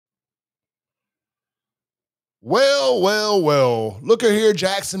Well, well, well. Look at here,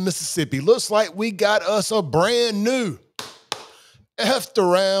 Jackson, Mississippi. Looks like we got us a brand new effed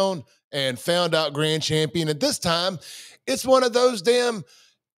around and found out grand champion. And this time, it's one of those damn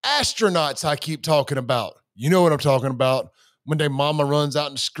astronauts I keep talking about. You know what I'm talking about. When their mama runs out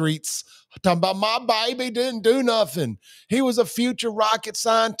in the streets talking about my baby didn't do nothing. He was a future rocket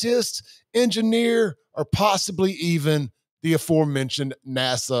scientist, engineer, or possibly even the aforementioned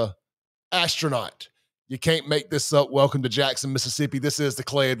NASA astronaut. You can't make this up. Welcome to Jackson, Mississippi. This is the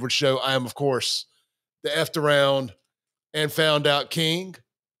Clay Edwards Show. I am, of course, the effed around and found out king,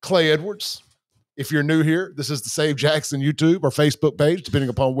 Clay Edwards. If you're new here, this is the Save Jackson YouTube or Facebook page, depending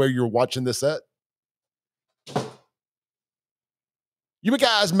upon where you're watching this at. You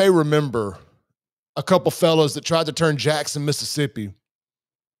guys may remember a couple fellows that tried to turn Jackson, Mississippi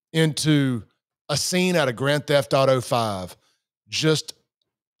into a scene out of Grand Theft Auto 5 just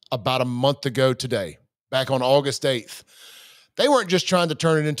about a month ago today, back on August 8th. They weren't just trying to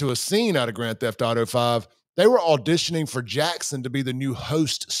turn it into a scene out of Grand Theft Auto 5. They were auditioning for Jackson to be the new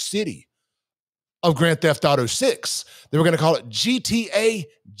host city of Grand Theft Auto 6. They were going to call it GTA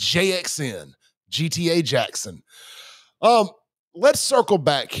JXN, GTA Jackson. Let's circle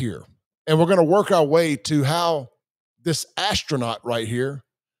back here, and we're going to work our way to how this astronaut right here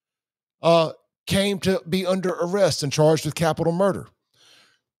came to be under arrest and charged with capital murder.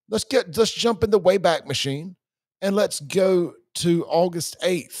 Let's jump in the Wayback Machine, and let's go to August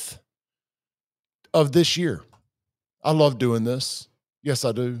 8th of this year. I love doing this. Yes,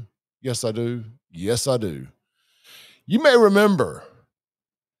 I do. Yes, I do. Yes, I do. You may remember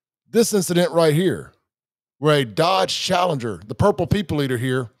this incident right here, where a Dodge Challenger, the purple people eater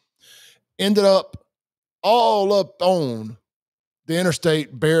here, ended up all up on the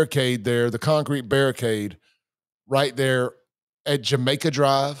interstate barricade there, the concrete barricade right there at Jamaica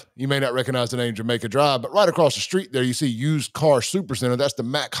Drive. You may not recognize the name Jamaica Drive, but right across the street there, you see Used Car Supercenter. That's the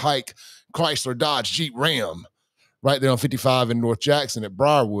Mack Hike Chrysler Dodge Jeep Ram right there on 55 in North Jackson at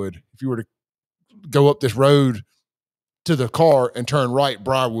Briarwood. If you were to go up this road to the car and turn right,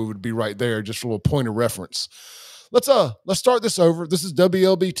 Briarwood would be right there, just for a little point of reference. Let's start this over. This is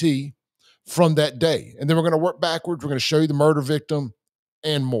WLBT from that day, and then we're going to work backwards. We're going to show you the murder victim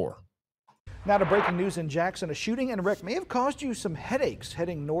and more. Now to breaking news in Jackson. A shooting and wreck may have caused you some headaches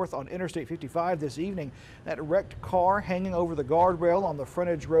heading north on Interstate 55 this evening. That wrecked car hanging over the guardrail on the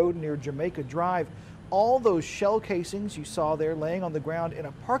frontage road near Jamaica Drive. All those shell casings you saw there laying on the ground in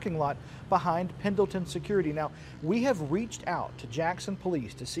a parking lot behind Pendleton Security. Now, we have reached out to Jackson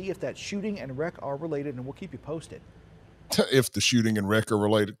Police to see if that shooting and wreck are related, and we'll keep you posted. If the shooting and wreck are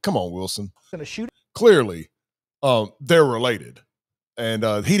related. Come on, Wilson. Clearly, they're related. And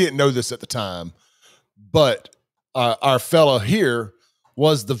he didn't know this at the time, but our fella here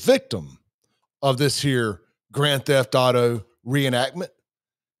was the victim of this here Grand Theft Auto reenactment.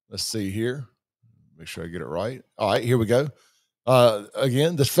 Let's see here. Make sure I get it right. All right, here we go.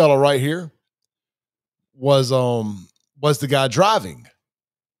 Again, this fella right here was the guy driving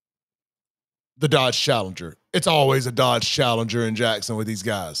the Dodge Challenger. It's always a Dodge Challenger in Jackson with these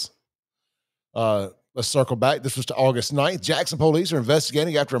guys. Let's circle back. This was to August 9th. Jackson police are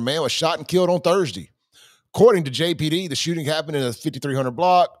investigating after a man was shot and killed on Thursday. According to JPD, the shooting happened in a 5300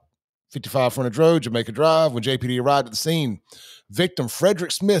 block, 55 frontage road, Jamaica Drive. When JPD arrived at the scene, victim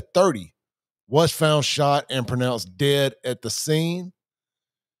Frederick Smith, 30, was found shot and pronounced dead at the scene.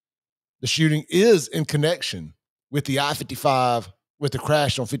 The shooting is in connection with the I-55, with the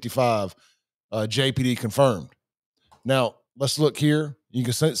crash on 55, JPD confirmed. Now, let's look here. You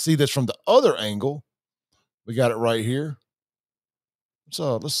can see this from the other angle. We got it right here.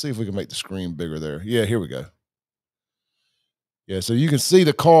 So let's see if we can make the screen bigger there. Yeah, here we go. Yeah, so you can see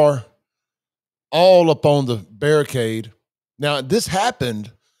the car all up on the barricade. Now, this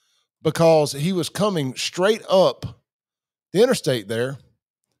happened because he was coming straight up the interstate there. I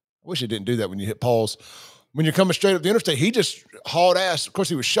wish it didn't do that when you hit pause. When you're coming straight up the interstate, he just hauled ass. Of course,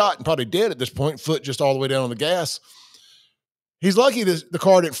 he was shot and probably dead at this point, foot just all the way down on the gas. He's lucky the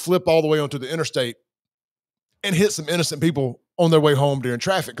car didn't flip all the way onto the interstate and hit some innocent people on their way home during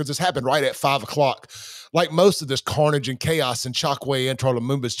traffic, because this happened right at 5 o'clock. Like most of this carnage and chaos in Chocoway and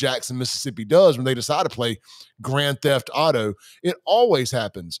Tarlamumbas, Jackson, Mississippi does when they decide to play Grand Theft Auto, it always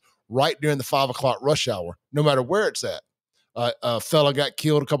happens right during the 5 o'clock rush hour, no matter where it's at. A fella got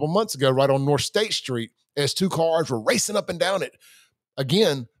killed a couple months ago right on North State Street as two cars were racing up and down it.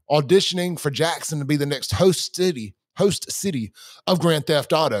 Again, auditioning for Jackson to be the next host city of Grand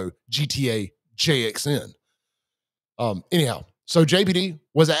Theft Auto, GTA JXN. Anyhow, so JPD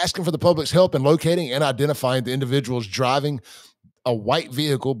was asking for the public's help in locating and identifying the individuals driving a white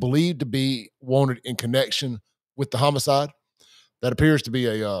vehicle believed to be wanted in connection with the homicide. That appears to be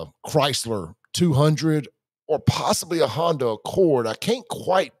a Chrysler 200 or possibly a Honda Accord. I can't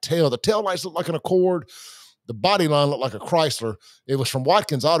quite tell. The taillights look like an Accord. The body line looked like a Chrysler. It was from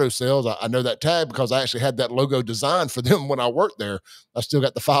Watkins Auto Sales. I know that tag because I actually had that logo designed for them when I worked there. I still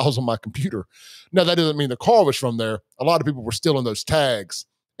got the files on my computer. Now, that doesn't mean the car was from there. A lot of people were stealing those tags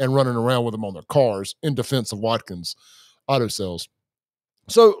and running around with them on their cars in defense of Watkins Auto Sales.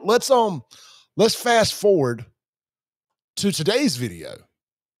 So let's fast forward to today's video,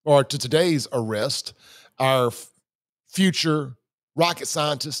 or to today's arrest. Our future rocket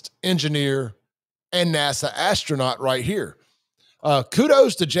scientist, engineer, and NASA astronaut right here.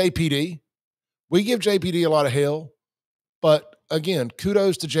 Kudos to JPD. We give JPD a lot of hell, but again,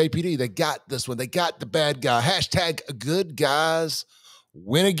 kudos to JPD. They got this one. They got the bad guy. Hashtag good guys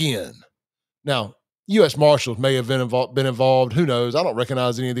win again. Now, U.S. Marshals may have been involved. Who knows? I don't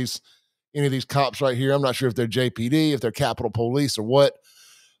recognize any of these cops right here. I'm not sure if they're JPD, if they're Capitol Police, or what.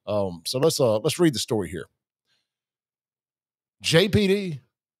 So let's read the story here. JPD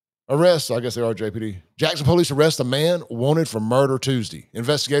arrests, I guess they are JPD. Jackson police arrest a man wanted for murder Tuesday.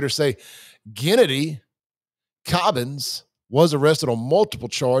 Investigators say Gennady Cobbins was arrested on multiple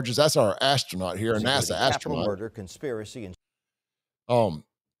charges. That's our astronaut here, a NASA astronaut. Capital murder, conspiracy, and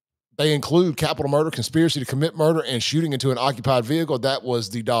they include capital murder, conspiracy to commit murder, and shooting into an occupied vehicle. That was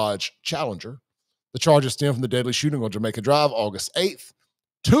the Dodge Challenger. The charges stem from the deadly shooting on Jamaica Drive, August 8th.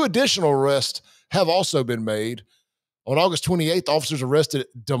 2 additional arrests have also been made. On August 28th, officers arrested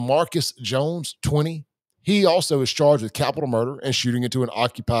Demarcus Jones, 20. He also is charged with capital murder and shooting into an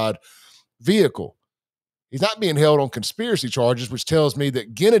occupied vehicle. He's not being held on conspiracy charges, which tells me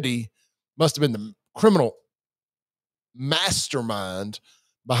that Gennady must have been the criminal mastermind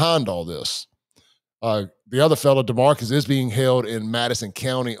behind all this. The other fellow, Demarcus, is being held in Madison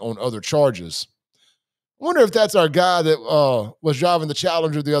County on other charges. I wonder if that's our guy that was driving the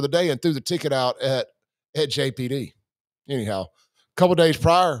Challenger the other day and threw the ticket out at JPD. Anyhow, a couple days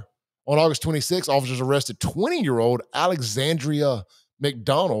prior, on August 26th, officers arrested 20-year-old Alexandria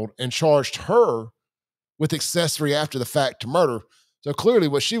McDonald and charged her with accessory after the fact to murder. So clearly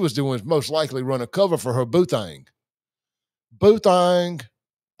what she was doing is most likely running cover for her boo-thang. Boo-thang,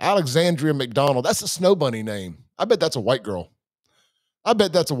 Alexandria McDonald. That's a Snow Bunny name. I bet that's a white girl. I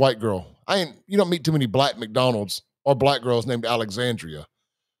bet that's a white girl. You don't meet too many black McDonald's or black girls named Alexandria.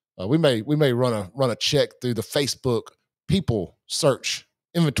 We may run a check through the Facebook people search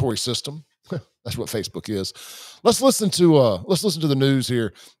inventory system. That's what Facebook is. Let's listen to the news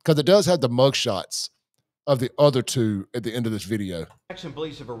here, because it does have the mugshots of the other two at the end of this video. Jackson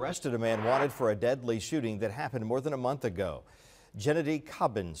police have arrested a man wanted for a deadly shooting that happened more than a month ago. Gennady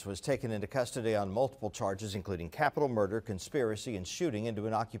Cobbins was taken into custody on multiple charges, including capital murder, conspiracy, and shooting into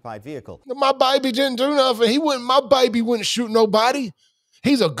an occupied vehicle. My baby didn't do nothing. My baby wouldn't shoot nobody.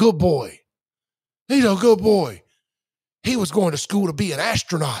 He's a good boy. He's a good boy. He was going to school to be an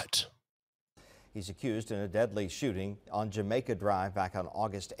astronaut. He's accused in a deadly shooting on Jamaica Drive back on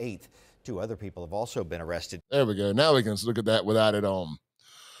August 8th. 2 other people have also been arrested. There we go. Now we can look at that without it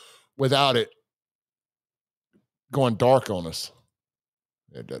going dark on us.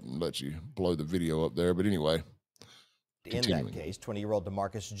 It doesn't let you blow the video up there, but anyway. In that case, 20-year-old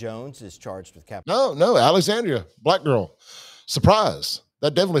Demarcus Jones is charged with capital. No, Alexandria, black girl. Surprise.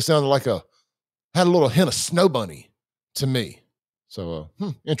 That definitely sounded like had a little hint of Snow Bunny to me. So,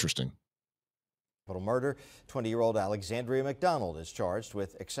 interesting. Capital murder. 20-year-old Alexandria McDonald is charged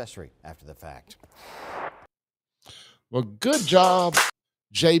with accessory after the fact. Well, good job,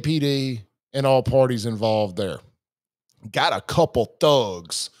 JPD, and all parties involved there. Got a couple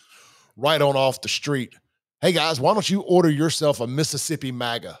thugs right on off the street. Hey, guys, why don't you order yourself a Mississippi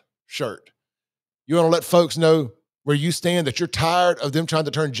MAGA shirt? You want to let folks know where you stand, that you're tired of them trying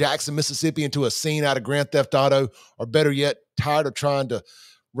to turn Jackson, Mississippi into a scene out of Grand Theft Auto, or better yet, tired of trying to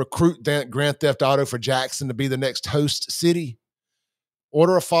recruit Grand Theft Auto for Jackson to be the next host city?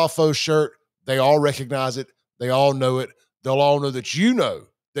 Order a FAFO shirt. They all recognize it. They all know it. They'll all know that you know,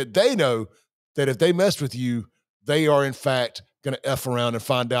 that they know that if they mess with you, they are in fact going to F around and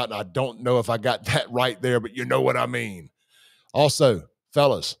find out. And I don't know if I got that right there, but you know what I mean. Also,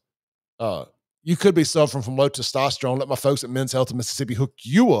 fellas, you could be suffering from low testosterone. Let my folks at Men's Health of Mississippi hook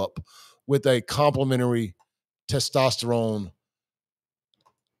you up with a complimentary testosterone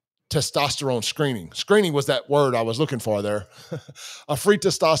screening. Screening was that word I was looking for there. A free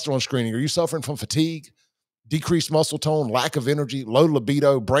testosterone screening. Are you suffering from fatigue, decreased muscle tone, lack of energy, low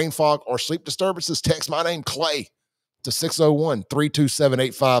libido, brain fog, or sleep disturbances? Text my name, Clay, to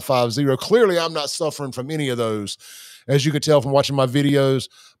 601-327-8550. Clearly, I'm not suffering from any of those. As you can tell from watching my videos,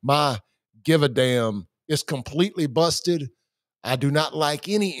 my give a damn is completely busted. I do not like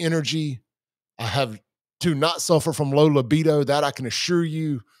any energy. I do not suffer from low libido, that I can assure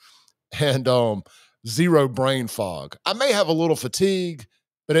you, and zero brain fog. I may have a little fatigue,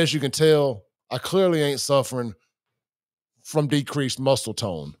 but as you can tell, I clearly ain't suffering from decreased muscle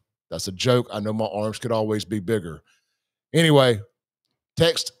tone. That's a joke. I know my arms could always be bigger. Anyway,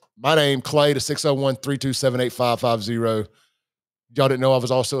 text my name, Clay, to 601-327-8550. Y'all didn't know I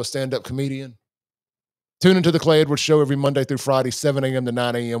was also a stand-up comedian? Tune into the Clay Edwards Show every Monday through Friday, 7 a.m. to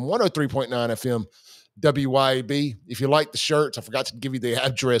 9 a.m., 103.9 FM, WYAB. If you like the shirts, I forgot to give you the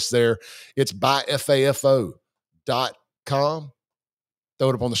address there. It's buyfafo.com. Throw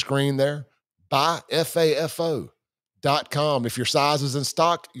it up on the screen there. Buyfafo.com. If your size is in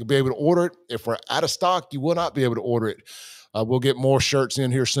stock, you'll be able to order it. If we're out of stock, you will not be able to order it. We'll get more shirts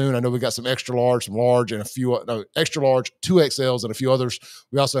in here soon. I know we got some extra large, some large, and extra large, 2XLs, and a few others.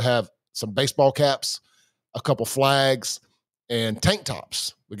 We also have some baseball caps, a couple flags, and tank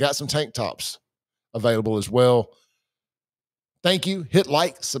tops. We got some tank tops available as well. Thank you. Hit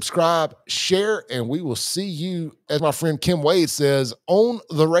like, subscribe, share, and we will see you, as my friend Kim Wade says, on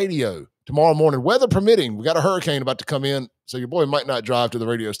the radio tomorrow morning, weather permitting. We got a hurricane about to come in, so your boy might not drive to the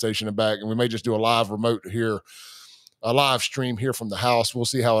radio station and back, and we may just do a live remote here, a live stream here from the house. We'll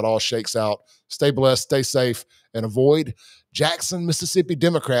see how it all shakes out. Stay blessed, stay safe, and avoid Jackson, Mississippi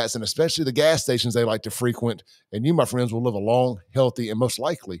Democrats, and especially the gas stations they like to frequent. And you, my friends, will live a long, healthy, and most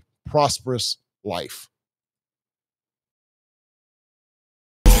likely prosperous life.